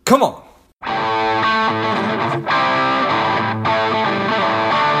Come on.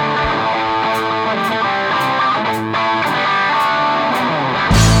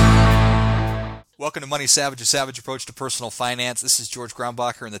 Welcome to Money Savage, a savage approach to personal finance. This is George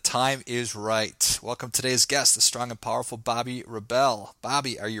Groundbacher, and the time is right. Welcome today's guest, the strong and powerful Bobbi Rebell.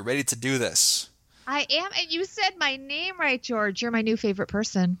 Bobbi, are you ready to do this? I am, and you said my name right, George. You're my new favorite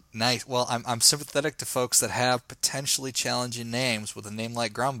person. Nice. Well, I'm sympathetic to folks that have potentially challenging names with a name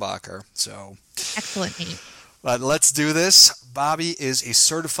like Groundbacher. So, excellent name. But let's do this. Bobbi is a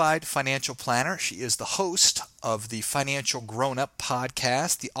certified financial planner. She is the host of the Financial Grown-Up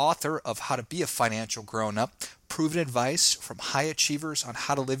podcast, the author of How to Be a Financial Grown-Up, proven advice from high achievers on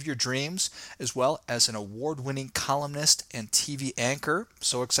how to live your dreams, as well as an award-winning columnist and TV anchor.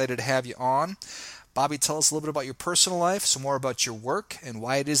 So excited to have you on. Bobbi, tell us a little bit about your personal life, some more about your work, and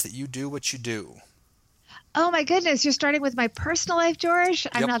why it is that you do what you do. Oh my goodness, you're starting with my personal life, George?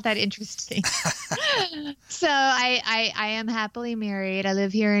 I'm Yep. not that interesting. So I am happily married. I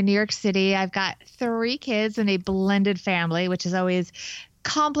live here in New York City. I've got 3 kids and a blended family, which is always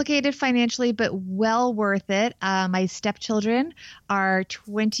complicated financially, but well worth it. My stepchildren are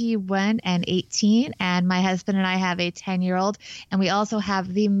 21 and 18, and my husband and I have a 10-year-old, and we also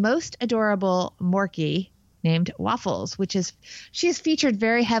have the most adorable Morkie named Waffles, she's featured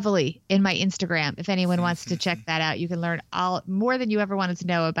very heavily in my Instagram. If anyone wants to check that out, you can learn more than you ever wanted to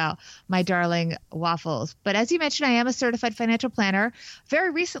know about my darling Waffles. But as you mentioned, I am a certified financial planner. Very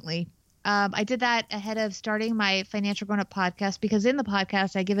recently, I did that ahead of starting my Financial Grown-Up podcast, because in the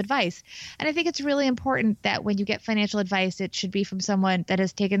podcast, I give advice. And I think it's really important that when you get financial advice, it should be from someone that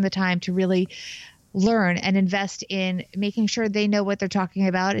has taken the time to really learn and invest in making sure they know what they're talking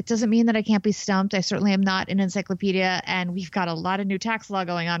about. It doesn't mean that I can't be stumped. I certainly am not an encyclopedia, and we've got a lot of new tax law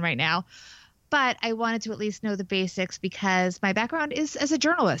going on right now. But I wanted to at least know the basics, because my background is as a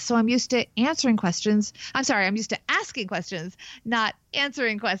journalist. So I'm used to answering questions. I'm used to asking questions, not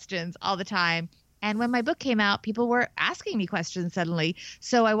answering questions all the time. And when my book came out, people were asking me questions suddenly.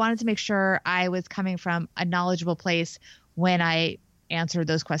 So I wanted to make sure I was coming from a knowledgeable place when I answer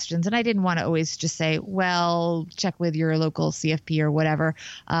those questions. And I didn't want to always just say, well, check with your local CFP or whatever.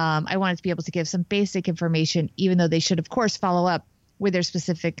 I wanted to be able to give some basic information, even though they should, of course, follow up with their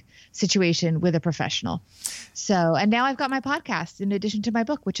specific situation with a professional. So, and now I've got my podcast in addition to my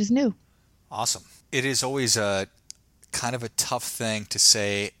book, which is new. Awesome. It is always a kind of a tough thing to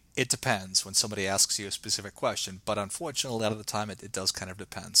say, it depends, when somebody asks you a specific question, but unfortunately, a lot of the time, it does kind of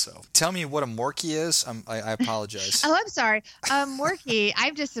depend. So tell me what a Morkie is. I apologize. Oh, I'm sorry. Morkie,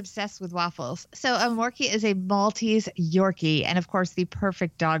 I'm just obsessed with Waffles. So a Morkie is a Maltese Yorkie, and of course, the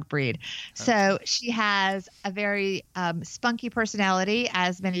perfect dog breed. So she has a very spunky personality,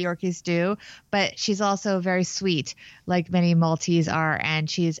 as many Yorkies do, but she's also very sweet, like many Maltese are, and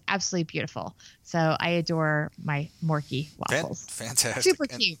she's absolutely beautiful. So I adore my Morkie Waffles. Fantastic. Super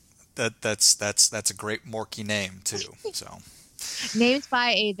cute. That's a great Morkie name too. So named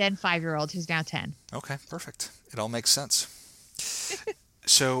by a then 5-year-old who's now 10. Okay, perfect. It all makes sense.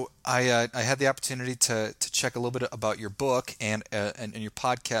 So I had the opportunity to check a little bit about your book and your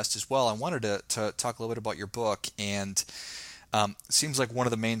podcast as well. I wanted to talk a little bit about your book, and it seems like one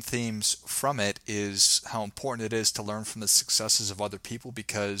of the main themes from it is how important it is to learn from the successes of other people,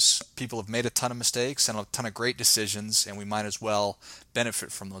 because people have made a ton of mistakes and a ton of great decisions, and we might as well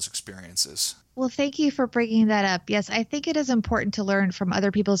benefit from those experiences. Well, thank you for bringing that up. Yes, I think it is important to learn from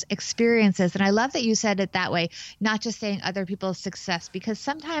other people's experiences. And I love that you said it that way, not just saying other people's success, because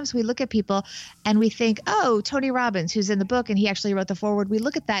sometimes we look at people and we think, oh, Tony Robbins, who's in the book, and he actually wrote the foreword. We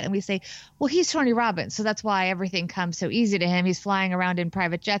look at that and we say, well, he's Tony Robbins, so that's why everything comes so easy to him. He's flying around in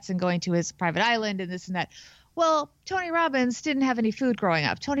private jets and going to his private island and this and that. Well, Tony Robbins didn't have any food growing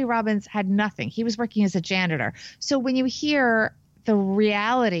up. Tony Robbins had nothing. He was working as a janitor. So when you hear the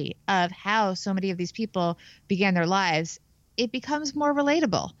reality of how so many of these people began their lives, it becomes more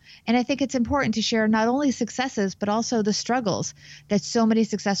relatable. And I think it's important to share not only successes, but also the struggles that so many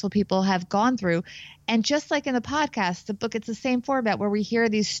successful people have gone through. And just like in the podcast, the book, it's the same format where we hear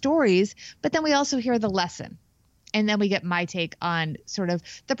these stories, but then we also hear the lesson. And then we get my take on sort of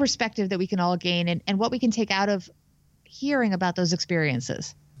the perspective that we can all gain and what we can take out of hearing about those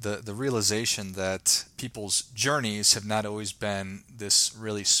experiences. The realization that people's journeys have not always been this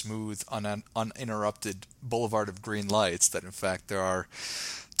really smooth, uninterrupted boulevard of green lights, that in fact there are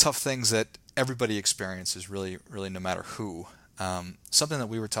tough things that everybody experiences, really no matter who. Something that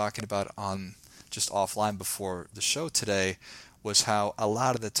we were talking about on just offline before the show today was how a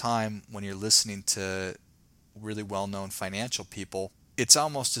lot of the time when you're listening to really well-known financial people, it's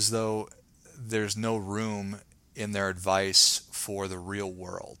almost as though there's no room in their advice for the real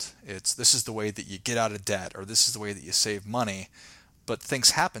world. This is the way that you get out of debt, or this is the way that you save money. But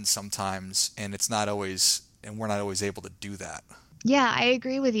things happen sometimes, and we're not always able to do that. Yeah, I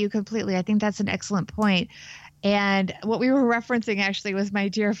agree with you completely. I think that's an excellent point. And what we were referencing actually was my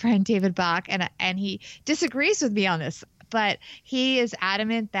dear friend David Bach, and he disagrees with me on this, but he is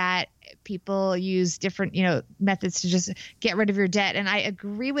adamant that people use different, methods to just get rid of your debt. And I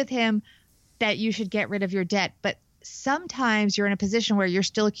agree with him that you should get rid of your debt, but sometimes you're in a position where you're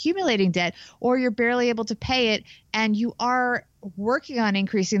still accumulating debt, or you're barely able to pay it, and you are working on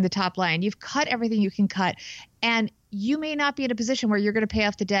increasing the top line. You've cut everything you can cut, and you may not be in a position where you're going to pay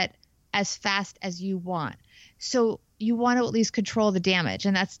off the debt as fast as you want. So you want to at least control the damage.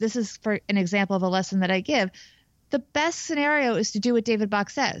 And this is for an example of a lesson that I give. The best scenario is to do what David Bach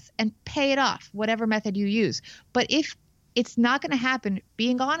says and pay it off, whatever method you use. But if it's not going to happen,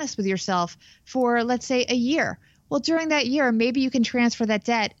 being honest with yourself for, let's say, a year. Well, during that year, maybe you can transfer that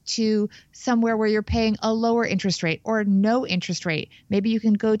debt to somewhere where you're paying a lower interest rate or no interest rate. Maybe you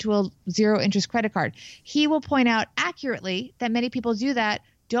can go to a zero interest credit card. He will point out accurately that many people do that,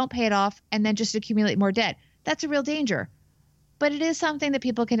 don't pay it off, and then just accumulate more debt. That's a real danger. But it is something that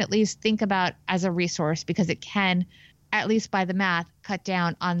people can at least think about as a resource, because it can, at least by the math, cut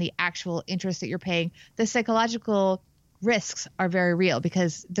down on the actual interest that you're paying. The psychological risks are very real,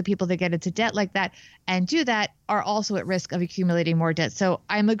 because the people that get into debt like that and do that are also at risk of accumulating more debt. So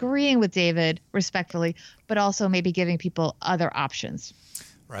I'm agreeing with David respectfully, but also maybe giving people other options.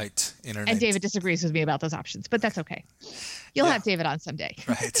 Right. And David disagrees with me about those options, but that's okay. You'll have David on someday.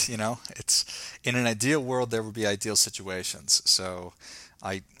 Right. It's in an ideal world, there would be ideal situations. So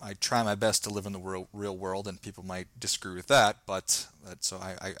I try my best to live in the real world, and people might disagree with that, but so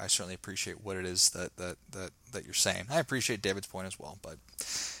I certainly appreciate what it is that you're saying. I appreciate David's point as well. But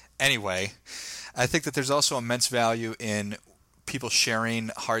anyway, I think that there's also immense value in people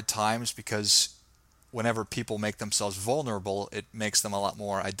sharing hard times, because whenever people make themselves vulnerable, it makes them a lot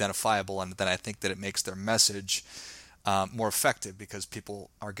more identifiable, and then I think that it makes their message more effective, because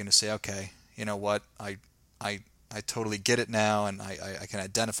people are going to say, okay, you know what, I totally get it now, and I can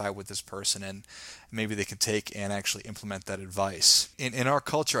identify with this person, and maybe they can take and actually implement that advice. In our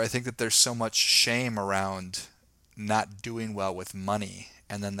culture, I think that there's so much shame around not doing well with money,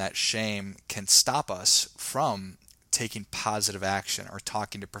 and then that shame can stop us from taking positive action or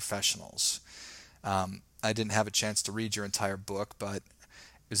talking to professionals. I didn't have a chance to read your entire book, but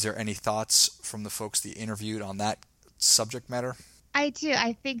is there any thoughts from the folks that you interviewed on that subject matter? I do.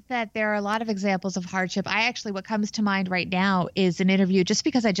 I think that there are a lot of examples of hardship. What comes to mind right now is an interview, just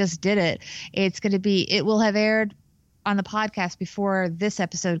because I just did it. It will have aired on the podcast before this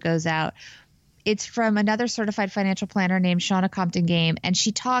episode goes out. It's from another certified financial planner named Shauna Compton Game. And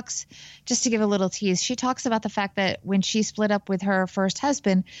she talks, just to give a little tease, she talks about the fact that when she split up with her first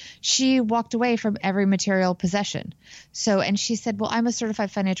husband, she walked away from every material possession. And she said, well, I'm a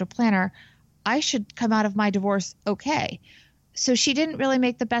certified financial planner. I should come out of my divorce okay. So she didn't really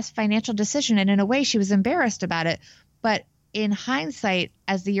make the best financial decision. And in a way, she was embarrassed about it. But in hindsight,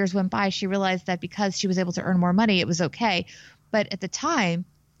 as the years went by, she realized that because she was able to earn more money, it was okay. But at the time,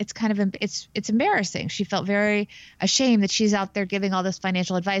 it's embarrassing. She felt very ashamed that she's out there giving all this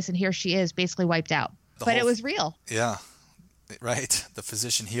financial advice, and here she is basically wiped out. But it was real. Yeah, right. The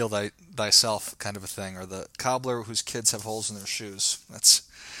physician heal thyself kind of a thing, or the cobbler whose kids have holes in their shoes. That's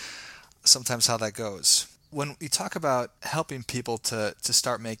sometimes how that goes. When you talk about helping people to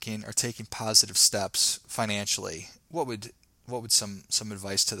start making or taking positive steps financially, what would some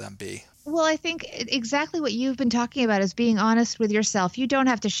advice to them be? Well, I think exactly what you've been talking about is being honest with yourself. You don't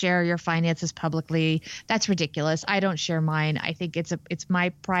have to share your finances publicly. That's ridiculous. I don't share mine. I think it's my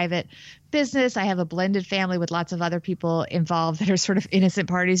private business. I have a blended family with lots of other people involved that are sort of innocent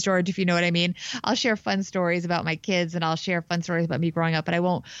parties, George, if you know what I mean. I'll share fun stories about my kids, and I'll share fun stories about me growing up, but I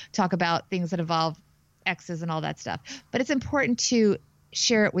won't talk about things that involve exes and all that stuff. But it's important to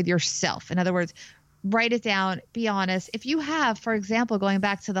share it with yourself. In other words, write it down, be honest. If you have, for example, going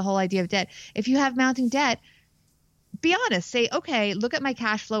back to the whole idea of debt, if you have mounting debt, be honest. Say, okay, look at my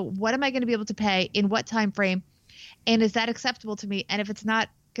cash flow. What am I going to be able to pay in what time frame? And is that acceptable to me? And if it's not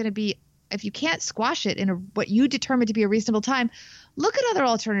going to be, if you can't squash it in what you determine to be a reasonable time, look at other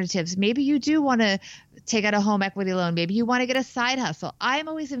alternatives. Maybe you do want to take out a home equity loan. Maybe you want to get a side hustle. I'm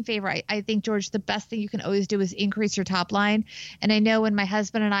always in favor. I think, George, the best thing you can always do is increase your top line. And I know when my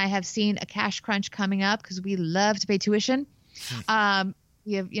husband and I have seen a cash crunch coming up, because we love to pay tuition,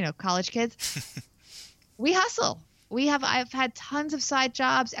 we have, college kids, we hustle. I've had tons of side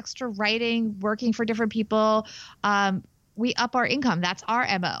jobs, extra writing, working for different people. We up our income. That's our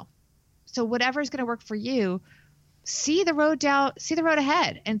MO. So whatever is going to work for you, see the road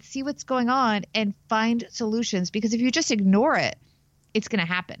ahead and see what's going on and find solutions. Because if you just ignore it, it's going to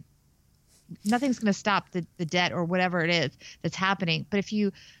happen. Nothing's going to stop the debt or whatever it is that's happening. But if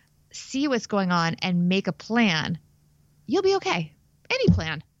you see what's going on and make a plan, you'll be okay. Any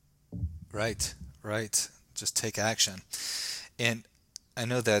plan. Right. Just take action. And I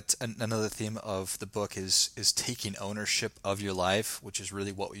know that another theme of the book is taking ownership of your life, which is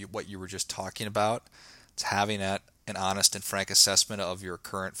really what you were just talking about. It's having an honest and frank assessment of your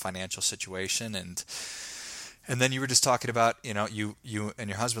current financial situation, and then you were just talking about, you and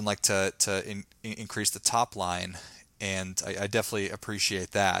your husband like to increase the top line, and I definitely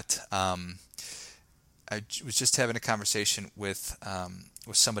appreciate that. I was just having a conversation with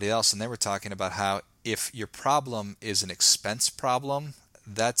somebody else, and they were talking about how if your problem is an expense problem,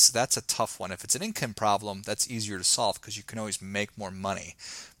 that's a tough one. If it's an income problem, that's easier to solve because you can always make more money.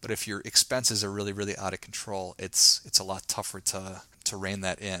 But if your expenses are really, really out of control, it's a lot tougher to rein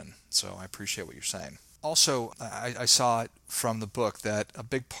that in. So I appreciate what you're saying. Also, I saw it from the book that a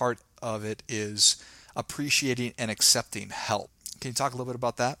big part of it is appreciating and accepting help. Can you talk a little bit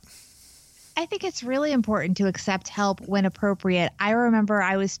about that? I think it's really important to accept help when appropriate. I remember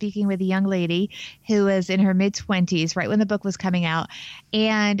I was speaking with a young lady who was in her mid-20s, right when the book was coming out,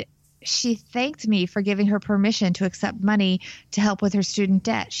 and she thanked me for giving her permission to accept money to help with her student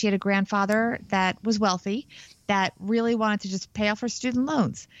debt. She had a grandfather that was wealthy that really wanted to just pay off her student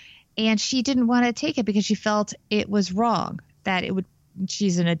loans, and she didn't want to take it because she felt it was wrong, that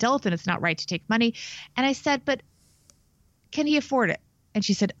she's an adult and it's not right to take money. And I said, but can he afford it? And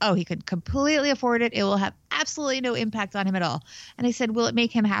she said, oh, he could completely afford it. It will have absolutely no impact on him at all. And I said, will it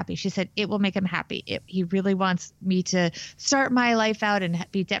make him happy? She said, it will make him happy. He really wants me to start my life out and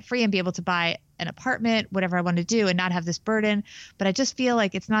be debt free and be able to buy an apartment, whatever I want to do, and not have this burden. But I just feel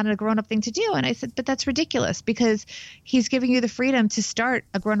like it's not a grown up thing to do. And I said, but that's ridiculous because he's giving you the freedom to start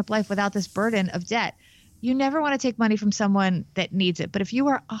a grown up life without this burden of debt. You never want to take money from someone that needs it. But if you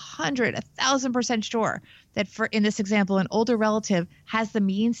are 1,000% sure that, in this example, an older relative has the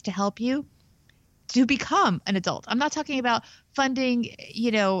means to help you to become an adult. I'm not talking about funding,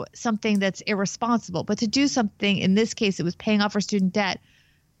 something that's irresponsible, but to do something, in this case, it was paying off her student debt.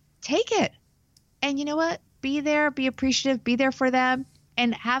 Take it. And you know what? Be there, be appreciative, be there for them,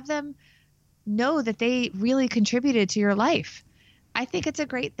 and have them know that they really contributed to your life. I think it's a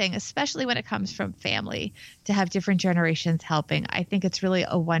great thing, especially when it comes from family, to have different generations helping. I think it's really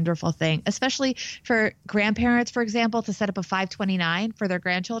a wonderful thing, especially for grandparents, for example, to set up a 529 for their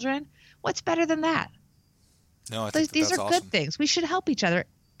grandchildren. What's better than that? No, I think these are awesome. Good things. We should help each other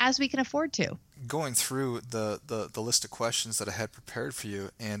as we can afford to. Going through the list of questions that I had prepared for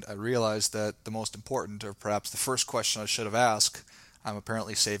you, and I realized that the most important, or perhaps the first question I should have asked, I'm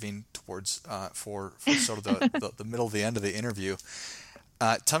apparently saving towards for sort of the middle of the end of the interview.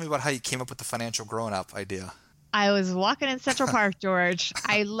 Tell me about how you came up with the financial grown-up idea. I was walking in Central Park, George.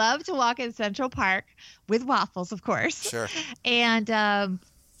 I love to walk in Central Park with waffles, of course. Sure. And although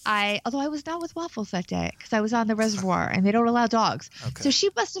I was not with waffles that day because I was on the reservoir and they don't allow dogs. Okay. So she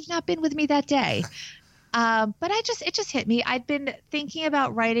must have not been with me that day. But it just hit me. I'd been thinking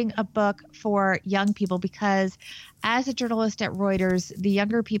about writing a book for young people because as a journalist at Reuters, the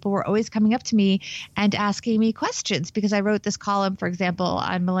younger people were always coming up to me and asking me questions because I wrote this column, for example,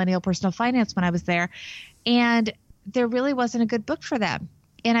 on millennial personal finance when I was there. And there really wasn't a good book for them.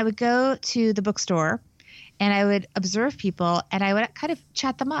 And I would go to the bookstore and I would observe people and I would kind of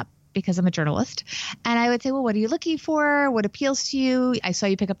chat them up because I'm a journalist. And I would say, well, what are you looking for? What appeals to you? I saw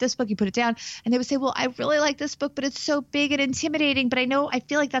you pick up this book, you put it down. And they would say, well, I really like this book, but it's so big and intimidating. But I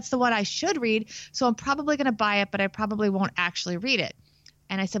feel like that's the one I should read. So I'm probably going to buy it, but I probably won't actually read it.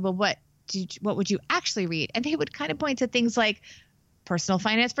 And I said, well, what would you actually read? And they would kind of point to things like Personal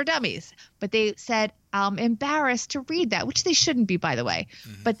Finance for Dummies. But they said, I'm embarrassed to read that, which they shouldn't be, by the way.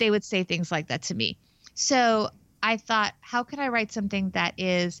 Mm-hmm. But they would say things like that to me. So I thought, how can I write something that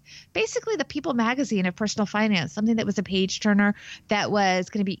is basically the People magazine of personal finance, something that was a page turner, that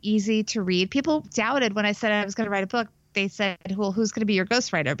was going to be easy to read. People doubted when I said I was going to write a book. They said, well, who's going to be your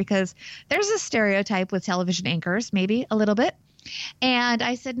ghostwriter? Because there's a stereotype with television anchors, maybe a little bit. And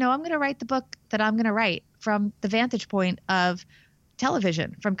I said, no, I'm going to write the book that I'm going to write from the vantage point of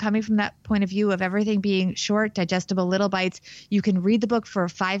television, from coming from that point of view of everything being short, digestible, little bites. You can read the book for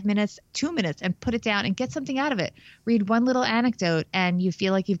 5 minutes, 2 minutes, and put it down and get something out of it. Read one little anecdote and you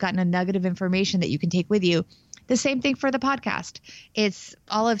feel like you've gotten a nugget of information that you can take with you. The same thing for the podcast. It's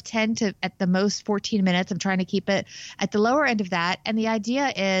all of 10 to at the most 14 minutes. I'm trying to keep it at the lower end of that. And the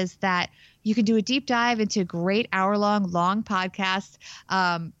idea is that you can do a deep dive into great long podcasts,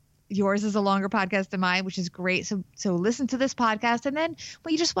 yours is a longer podcast than mine, which is great. So listen to this podcast. And then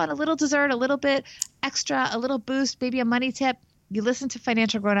when you just want a little dessert, a little bit extra, a little boost, maybe a money tip, you listen to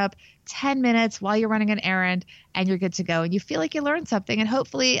Financial Grown Up 10 minutes while you're running an errand and you're good to go. And you feel like you learned something. And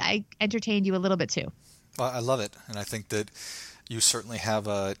hopefully I entertained you a little bit too. Well, I love it. And I think that you certainly have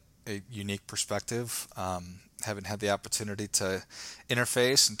a unique perspective. Having had the opportunity to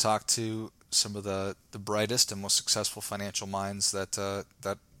interface and talk to some of the brightest and most successful financial minds that the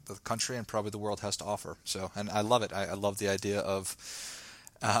country and probably the world has to offer. So, and I love it. I love the idea of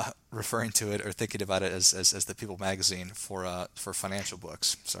referring to it or thinking about it as the People magazine for financial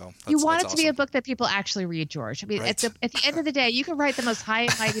books. So you want it to awesome. be a book that people actually read, George. I mean, right. at the end of the day, you can write the most high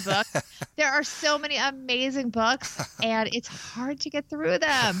and mighty book. There are so many amazing books, and it's hard to get through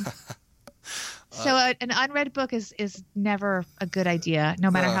them. So an unread book is never a good idea, no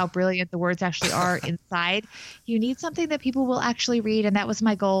matter how brilliant the words actually are inside. You need something that people will actually read, and that was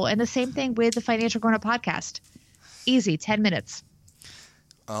my goal. And the same thing with the Financial Grown Up podcast. Easy, 10 minutes.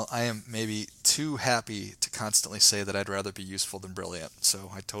 Well, I am maybe too happy to constantly say that I'd rather be useful than brilliant,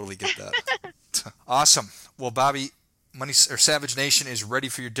 so I totally get that. Awesome. Well, Bobbi, Savage Nation is ready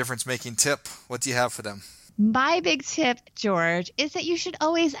for your difference-making tip. What do you have for them? My big tip, George, is that you should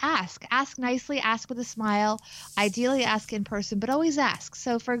always ask. Ask nicely, ask with a smile. Ideally, ask in person, but always ask.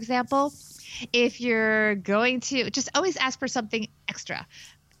 So, for example, if you're going to just always ask for something extra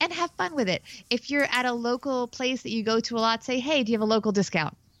and have fun with it. If you're at a local place that you go to a lot, say, hey, do you have a local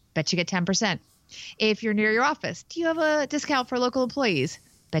discount? Bet you get 10%. If you're near your office, do you have a discount for local employees?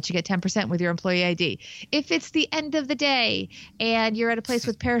 Bet you get 10% with your employee ID. If it's the end of the day and you're at a place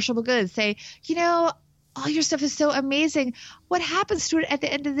with perishable goods, say, all your stuff is so amazing. What happens to it at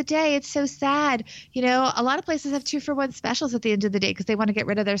the end of the day? It's so sad. A lot of places have 2-for-1 specials at the end of the day because they want to get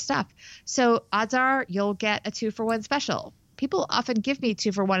rid of their stuff. So odds are you'll get a 2-for-1 special. People often give me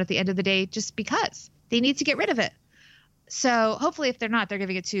 2-for-1 at the end of the day just because they need to get rid of it. So hopefully if they're not, they're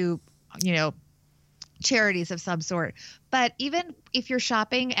giving it to, charities of some sort. But even if you're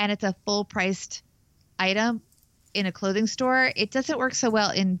shopping and it's a full priced item in a clothing store, it doesn't work so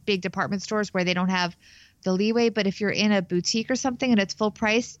well in big department stores where they don't have the leeway. But if you're in a boutique or something and it's full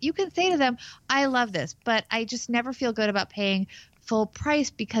price, you can say to them, I love this, but I just never feel good about paying full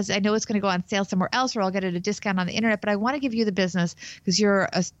price because I know it's going to go on sale somewhere else or I'll get it at a discount on the internet, but I want to give you the business because you're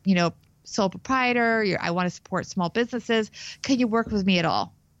a, sole proprietor. I want to support small businesses. Can you work with me at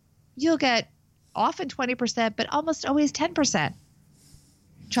all? You'll get often 20%, but almost always 10%.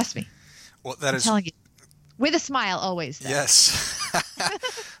 Trust me. Well, I'm telling you. With a smile always. Though. Yes.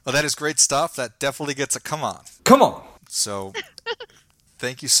 Well, that is great stuff. That definitely gets a come on. Come on. So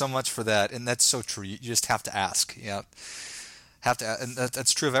thank you so much for that. And that's so true. You just have to ask. Have to, and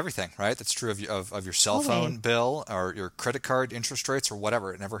that's true of everything, right? That's true of your cell phone bill or your credit card interest rates or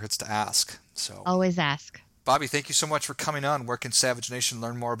whatever. It never hurts to ask. So always ask. Bobbi, thank you so much for coming on. Where can Savage Nation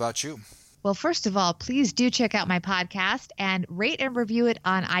learn more about you? Well, first of all, please do check out my podcast and rate and review it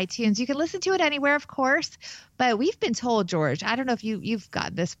on iTunes. You can listen to it anywhere, of course, but we've been told, George, I don't know if you've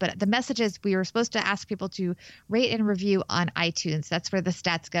got this, but the message is we were supposed to ask people to rate and review on iTunes. That's where the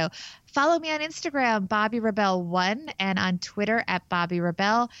stats go. Follow me on Instagram, Bobbi Rebell 1, and on Twitter at Bobbi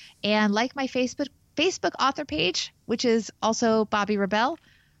Rebell, and like my Facebook author page, which is also Bobbi Rebell.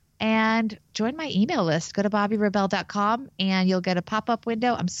 And join my email list. Go to BobbiRebell.com and you'll get a pop-up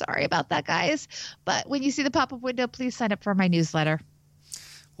window. I'm sorry about that, guys. But when you see the pop-up window, please sign up for my newsletter.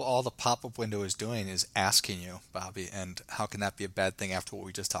 Well, all the pop-up window is doing is asking you, Bobbi, and how can that be a bad thing after what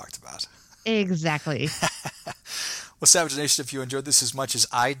we just talked about? Exactly. Well, Savage Nation, if you enjoyed this as much as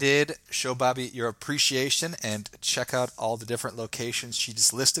I did, show Bobbi your appreciation and check out all the different locations she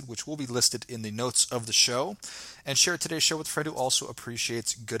just listed, which will be listed in the notes of the show. And share today's show with a friend who also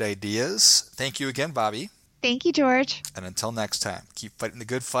appreciates good ideas. Thank you again, Bobbi. Thank you, George. And until next time, keep fighting the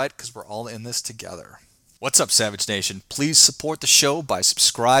good fight because we're all in this together. What's up, Savage Nation? Please support the show by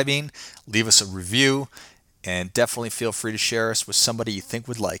subscribing, leave us a review, and definitely feel free to share us with somebody you think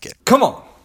would like it. Come on.